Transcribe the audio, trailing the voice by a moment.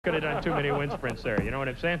Could have done too many wind sprints there, you know what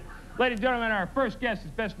I'm saying? Ladies and gentlemen, our first guest is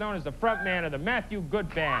best known as the front man of the Matthew Good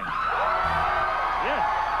Band. Yes.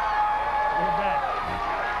 We're back.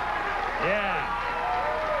 Yeah.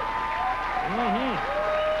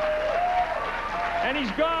 And he's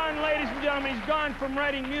gone, ladies and gentlemen, he's gone from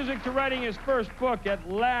writing music to writing his first book. At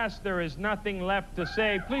last, there is nothing left to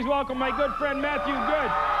say. Please welcome my good friend, Matthew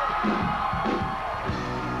Good.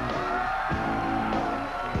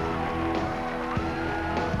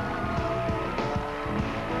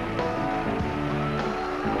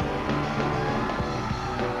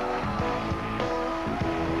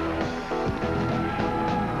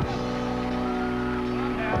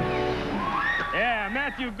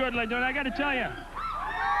 Matthew Good, ladies and gentlemen, I got to tell you. All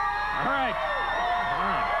right.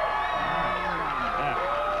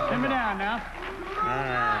 Simmer down now.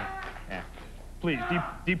 Yeah. Please,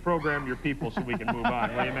 deprogram your people so we can move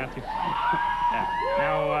on, will you, Matthew? Yeah.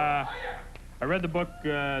 Now, I read the book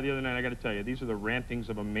the other night. I got to tell you, these are the rantings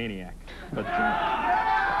of a maniac. But I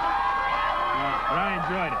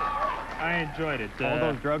enjoyed it. I enjoyed it. All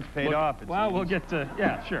those drugs paid off. Well, we'll get to,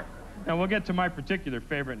 yeah, sure. And we'll get to my particular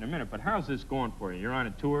favorite in a minute, but how's this going for you? You're on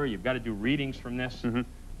a tour, you've got to do readings from this, you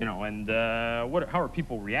know, and how are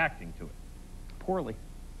people reacting to it? Poorly.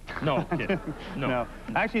 No, kidding. No.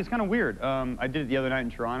 Actually, it's kind of weird. I did it the other night in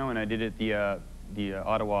Toronto, and I did it at the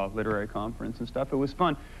Ottawa Literary Conference and stuff. It was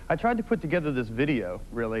fun. I tried to put together this video,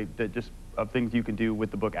 really, that just of things you can do with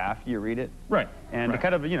the book after you read it. Right. And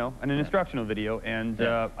kind of, you know, an instructional video, and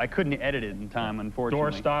I couldn't edit it in time,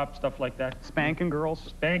 unfortunately. Doorstop, stuff like that. Spanking girls.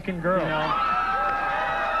 Spanking girls. You know,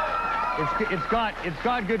 it's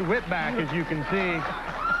got good whip back, as you can see.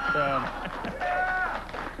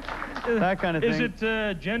 That kind of thing. Is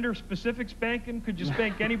it gender-specific spanking? Could you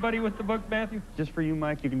spank anybody with the book, Matthew? Just for you,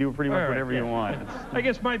 Mike, you can do pretty much whatever you want. I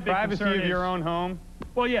guess my big privacy concern of your own home.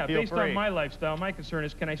 Well, yeah, feel based free. on my lifestyle, my concern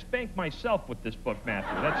is, can I spank myself with this book, Matthew?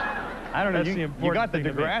 I don't know. That's You got the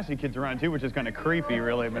Degrassi kids around too, which is kind of creepy,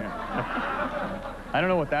 really. But I don't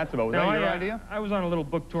know what that's about. Was that your idea? I was on a little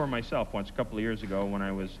book tour myself once, a couple of years ago, when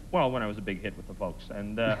I was a big hit with the folks,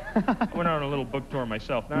 and I went on a little book tour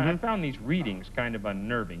myself. Now I found these readings kind of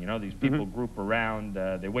unnerving. You know, these people group around,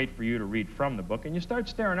 they wait for you to read from the book, and you start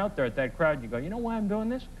staring out there at that crowd, and you go, you know why I'm doing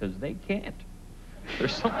this? Because they can't.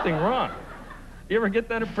 There's something wrong. You ever get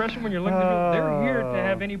that impression when you're looking at them? They're here to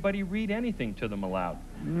have anybody read anything to them aloud.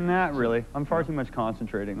 Not really. I'm far too much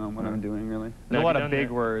concentrating on what I'm doing, really. There's a lot of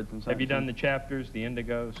big words and stuff. Have you done the chapters, the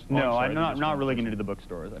Indigos? No, I'm not really going to do the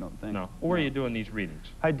bookstores, I don't think. No. Where are you doing these readings?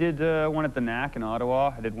 I did one at the NAC in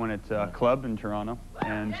Ottawa. I did one at Club in Toronto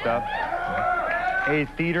and stuff. A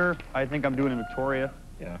theater, I think I'm doing in Victoria.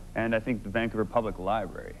 Yeah. And I think the Vancouver Public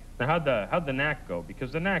Library. Now, how'd the NAC go?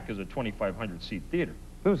 Because the NAC is a 2,500-seat theater.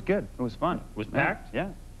 It was good. It was fun. Was packed? Yeah.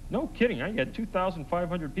 No kidding. I had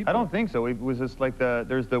 2,500 people. I don't think so. It was just like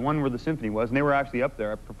there's the one where the symphony was, and they were actually up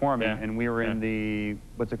there performing, and we were in the,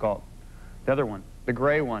 what's it called? The other one. The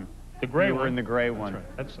gray one. The gray one? We were in the gray one.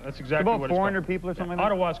 That's right. That's exactly what it's called. About 400 people or something like that?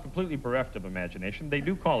 Ottawa's completely bereft of imagination. They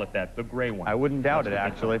do call it that, the gray one. I wouldn't doubt it,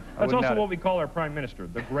 actually. That's also what we call our prime minister,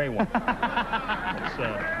 the gray one.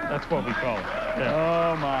 That's what we call it.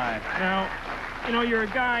 Yeah. Oh, my. Now, you know, you're a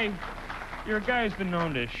guy who's been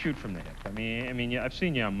known to shoot from the hip. I mean, I've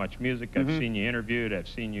seen you on Much Music. I've seen you interviewed. I've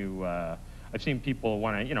seen you. I've seen people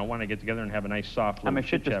want to get together and have a nice soft. I'm a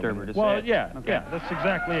shit disturber. Well, yeah, yeah. That's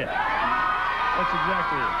exactly it. That's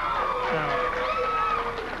exactly it. Now,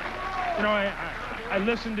 you know, I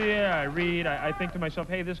listen to you. I read. I think to myself,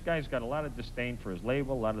 hey, this guy's got a lot of disdain for his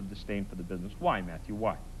label, a lot of disdain for the business. Why, Matthew?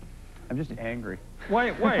 Why? I'm just angry. Why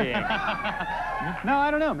are you angry? No,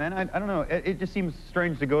 I don't know, man. I don't know. It just seems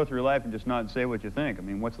strange to go through life and just not say what you think. I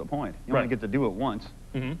mean, what's the point? You only get to do it once.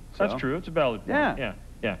 So. That's true. It's a valid point. Yeah.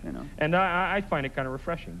 You know. And I find it kind of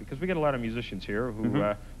refreshing because we get a lot of musicians here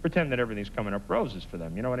who pretend that everything's coming up roses for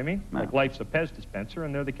them. You know what I mean? No. Like life's a Pez dispenser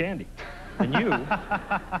and they're the candy. And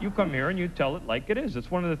you come here and you tell it like it is.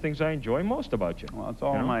 It's one of the things I enjoy most about you. Well, it's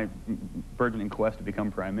all my burgeoning quest to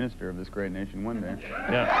become prime minister of this great nation one day.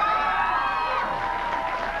 Yeah.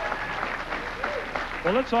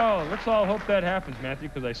 Well, let's all hope that happens, Matthew,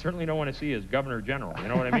 because I certainly don't want to see you as Governor General. You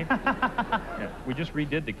know what I mean? We just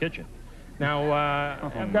redid the kitchen. Now,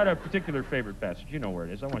 I've got a particular favorite passage. You know where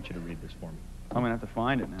it is. I want you to read this for me. I'm going to have to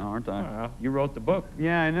find it now, aren't I? Well, you wrote the book.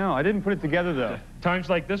 Yeah, I know. I didn't put it together, though. Times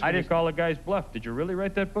like this, when you call a guy's bluff. Did you really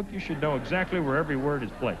write that book? You should know exactly where every word is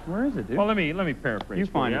placed. Where is it, dude? Well, let me paraphrase. You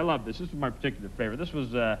find it. I love this. This is my particular favorite. This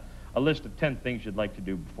was a list of 10 things you'd like to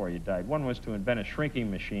do before you died. One was to invent a shrinking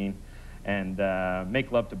machine and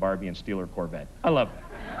make love to Barbie and steal her Corvette. I love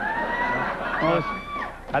that. Well,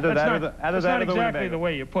 Either that or the That's not exactly the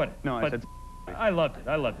way you put it. No, I said I loved it.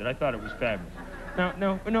 I loved it. I thought it was fabulous.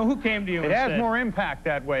 Now, who came to you and It has said... more impact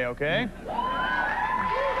that way, okay?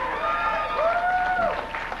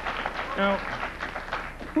 Now,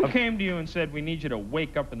 who came to you and said, we need you to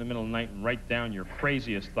wake up in the middle of the night and write down your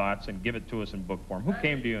craziest thoughts and give it to us in book form? Who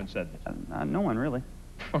came to you and said this? No one, really.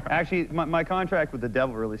 Actually, my contract with the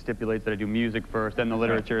devil really stipulates that I do music first, then the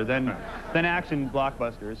literature, then action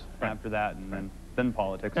blockbusters after that, and then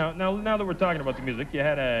politics. Now that we're talking about the music, you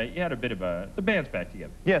had a bit of the band's back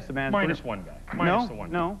together. Yes, the band's minus one guy. Minus the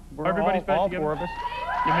one. No, we're everybody's back all together. 4 of us.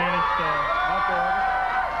 You managed. All 4 of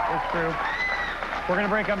us. It's true. We're gonna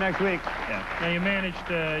break up next week. Yeah. Now you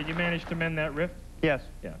managed to mend that rift. Yes.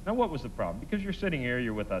 Yeah. Now what was the problem? Because you're sitting here,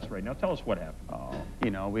 you're with us right now. Tell us what happened. Oh,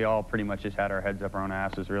 you know, we all pretty much just had our heads up our own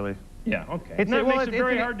asses, really. Yeah. Okay. And that makes it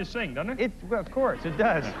very hard to sing, doesn't it? Well, of course it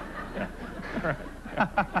does. Yeah.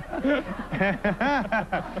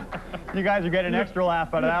 You guys are getting an extra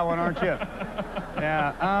laugh out of that one, aren't you?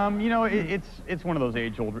 Yeah. You know, it's one of those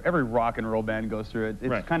age-old. Every rock and roll band goes through it.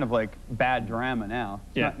 It's kind of like bad drama now.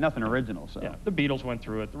 It's nothing original. So. Yeah. The Beatles went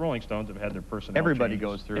through it. The Rolling Stones have had their personnel Everybody changes.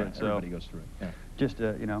 goes through it. So. Everybody goes through it. Yeah. Just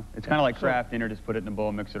you know, it's kind of like craft dinner. Just put it in a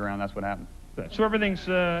bowl, mix it around. That's what happened. So everything's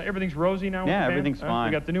rosy now. Yeah, with the everything's band? fine.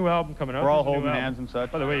 We got the new album coming out. We're all holding hands and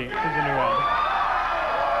such. By the way, here's the new album.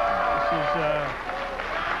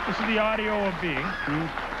 This is the audio of being.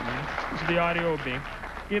 This is the audio of being.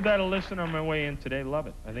 Give that a listen on my way in today. Love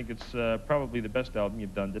it. I think it's probably the best album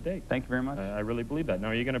you've done to date. Thank you very much. I really believe that. Now,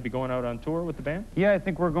 are you going to be going out on tour with the band? Yeah, I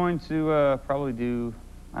think we're going to probably do,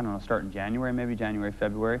 I don't know, start in January, maybe January,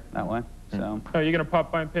 February, that way. So. Are you going to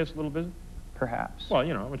pop by and pay us a little visit? Perhaps. Well,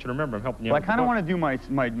 you know, I want you to remember I'm helping you Well, out. I kind of want to do my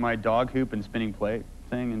dog hoop and spinning plate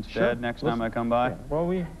thing instead next time I come by. Yeah. Well,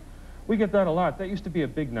 we get that a lot. That used to be a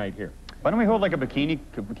big night here. Why don't we hold like a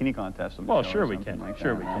bikini contest? Well, sure we can. Like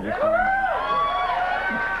sure we can.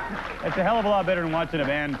 It's a hell of a lot better than watching a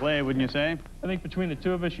band play, wouldn't you say? I think between the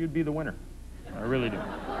two of us, you'd be the winner. I really do.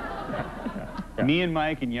 Yeah. Me and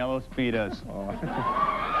Mike in yellow Speedos. Oh.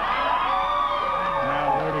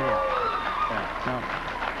 Now, where do we go?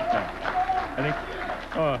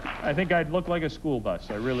 I think I'd look like a school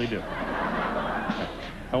bus. I really do.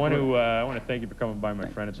 I want to thank you for coming by, my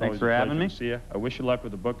friend. It's always a pleasure to see you. I wish you luck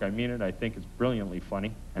with the book. I mean it. I think it's brilliantly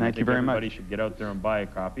funny. And Thank you very much. Everybody should get out there and buy a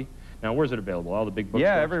copy. Now, where's it available? All the big books?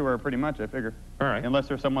 Yeah, everywhere, pretty much, I figure. All right. Unless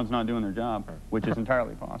there's someone's not doing their job, which is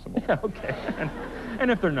entirely possible. Yeah, okay. And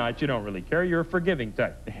if they're not, you don't really care. You're a forgiving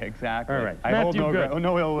type. Exactly. All right. I hold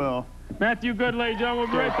no ill will. Matthew Good, ladies and gentlemen.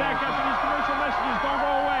 We'll be right back after these commercial messages. Don't go